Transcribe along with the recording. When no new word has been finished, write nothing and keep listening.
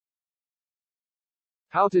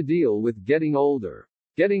How to deal with getting older.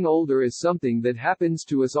 Getting older is something that happens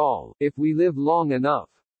to us all, if we live long enough.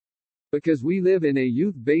 Because we live in a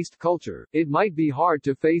youth-based culture, it might be hard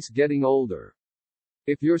to face getting older.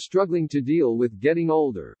 If you're struggling to deal with getting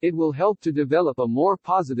older, it will help to develop a more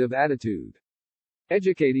positive attitude.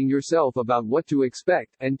 Educating yourself about what to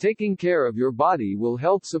expect, and taking care of your body will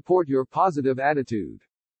help support your positive attitude.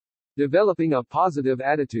 Developing a positive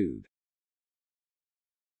attitude.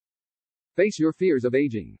 Face your fears of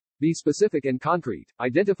aging. Be specific and concrete.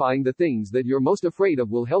 Identifying the things that you're most afraid of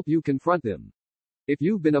will help you confront them. If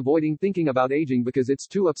you've been avoiding thinking about aging because it's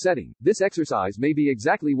too upsetting, this exercise may be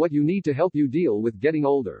exactly what you need to help you deal with getting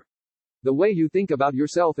older. The way you think about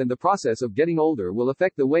yourself and the process of getting older will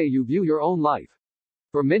affect the way you view your own life.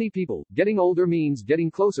 For many people, getting older means getting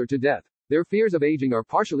closer to death. Their fears of aging are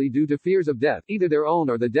partially due to fears of death, either their own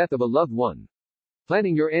or the death of a loved one.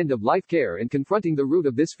 Planning your end-of-life care and confronting the root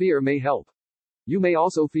of this fear may help. You may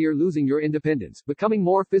also fear losing your independence, becoming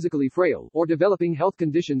more physically frail, or developing health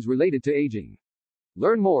conditions related to aging.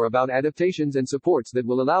 Learn more about adaptations and supports that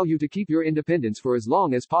will allow you to keep your independence for as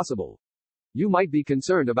long as possible. You might be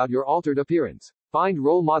concerned about your altered appearance. Find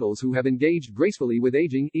role models who have engaged gracefully with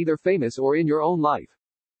aging, either famous or in your own life.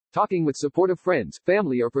 Talking with supportive friends,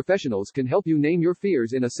 family or professionals can help you name your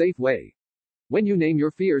fears in a safe way. When you name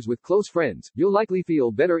your fears with close friends, you'll likely feel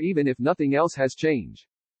better even if nothing else has changed.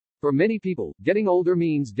 For many people, getting older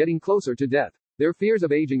means getting closer to death. Their fears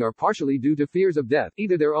of aging are partially due to fears of death,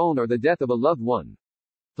 either their own or the death of a loved one.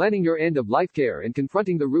 Planning your end-of-life care and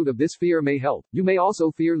confronting the root of this fear may help. You may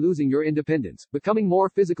also fear losing your independence, becoming more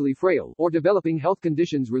physically frail, or developing health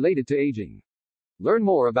conditions related to aging. Learn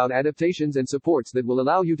more about adaptations and supports that will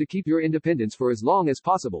allow you to keep your independence for as long as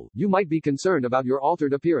possible. You might be concerned about your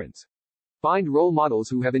altered appearance. Find role models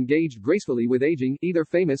who have engaged gracefully with aging, either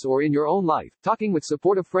famous or in your own life. Talking with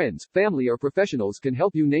supportive friends, family or professionals can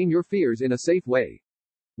help you name your fears in a safe way.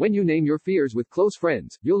 When you name your fears with close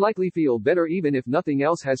friends, you'll likely feel better even if nothing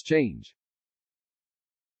else has changed.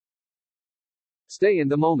 Stay in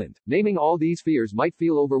the moment. Naming all these fears might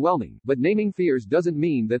feel overwhelming, but naming fears doesn't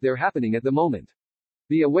mean that they're happening at the moment.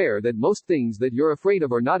 Be aware that most things that you're afraid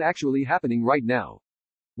of are not actually happening right now.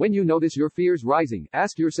 When you notice your fears rising,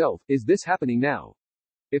 ask yourself, is this happening now?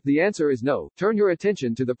 If the answer is no, turn your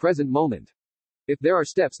attention to the present moment. If there are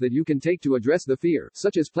steps that you can take to address the fear,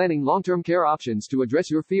 such as planning long-term care options to address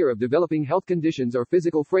your fear of developing health conditions or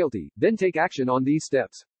physical frailty, then take action on these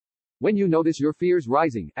steps. When you notice your fears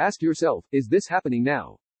rising, ask yourself, is this happening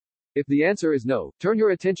now? If the answer is no, turn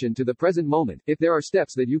your attention to the present moment. If there are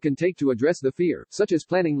steps that you can take to address the fear, such as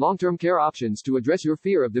planning long-term care options to address your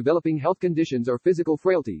fear of developing health conditions or physical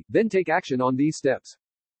frailty, then take action on these steps.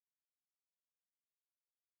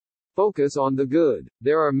 Focus on the good.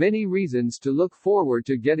 There are many reasons to look forward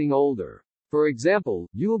to getting older. For example,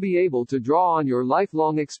 you'll be able to draw on your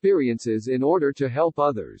lifelong experiences in order to help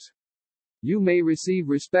others. You may receive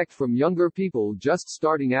respect from younger people just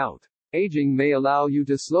starting out. Aging may allow you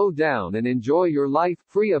to slow down and enjoy your life,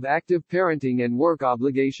 free of active parenting and work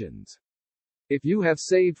obligations. If you have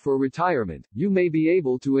saved for retirement, you may be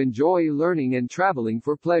able to enjoy learning and traveling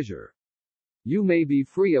for pleasure. You may be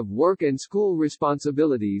free of work and school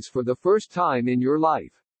responsibilities for the first time in your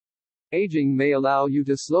life. Aging may allow you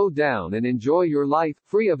to slow down and enjoy your life,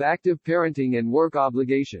 free of active parenting and work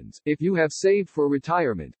obligations. If you have saved for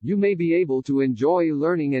retirement, you may be able to enjoy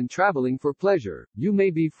learning and traveling for pleasure. You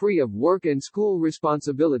may be free of work and school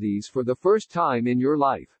responsibilities for the first time in your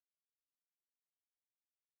life.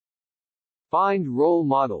 Find role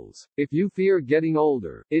models. If you fear getting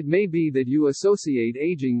older, it may be that you associate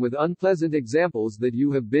aging with unpleasant examples that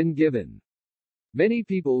you have been given. Many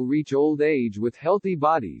people reach old age with healthy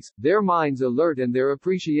bodies, their minds alert and their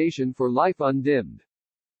appreciation for life undimmed.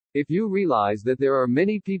 If you realize that there are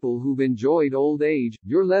many people who've enjoyed old age,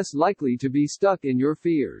 you're less likely to be stuck in your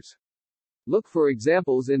fears. Look for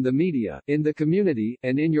examples in the media, in the community,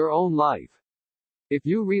 and in your own life. If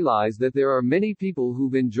you realize that there are many people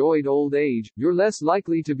who've enjoyed old age, you're less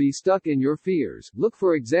likely to be stuck in your fears. Look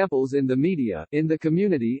for examples in the media, in the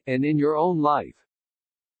community, and in your own life.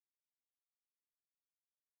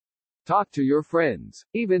 Talk to your friends.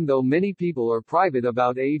 Even though many people are private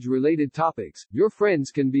about age-related topics, your friends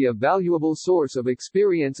can be a valuable source of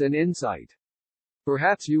experience and insight.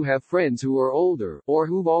 Perhaps you have friends who are older, or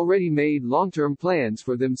who've already made long-term plans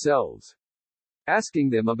for themselves. Asking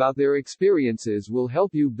them about their experiences will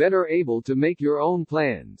help you better able to make your own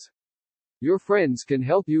plans. Your friends can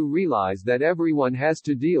help you realize that everyone has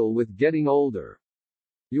to deal with getting older.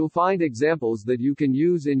 You'll find examples that you can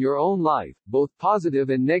use in your own life, both positive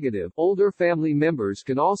and negative. Older family members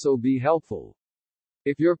can also be helpful.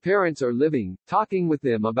 If your parents are living, talking with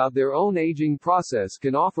them about their own aging process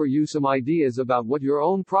can offer you some ideas about what your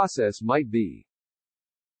own process might be.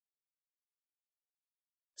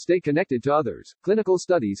 Stay connected to others. Clinical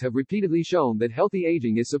studies have repeatedly shown that healthy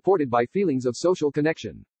aging is supported by feelings of social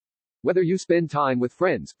connection. Whether you spend time with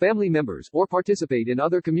friends, family members, or participate in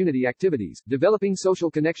other community activities, developing social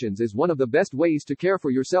connections is one of the best ways to care for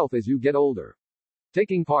yourself as you get older.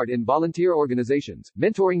 Taking part in volunteer organizations,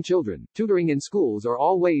 mentoring children, tutoring in schools are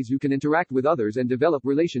all ways you can interact with others and develop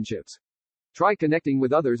relationships. Try connecting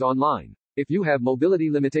with others online. If you have mobility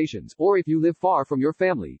limitations, or if you live far from your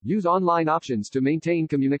family, use online options to maintain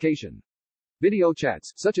communication. Video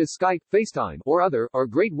chats, such as Skype, FaceTime, or other, are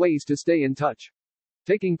great ways to stay in touch.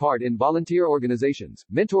 Taking part in volunteer organizations,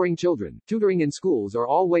 mentoring children, tutoring in schools are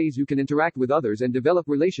all ways you can interact with others and develop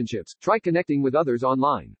relationships. Try connecting with others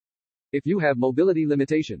online. If you have mobility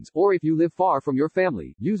limitations, or if you live far from your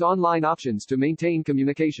family, use online options to maintain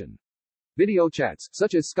communication. Video chats,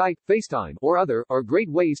 such as Skype, FaceTime, or other, are great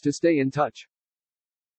ways to stay in touch.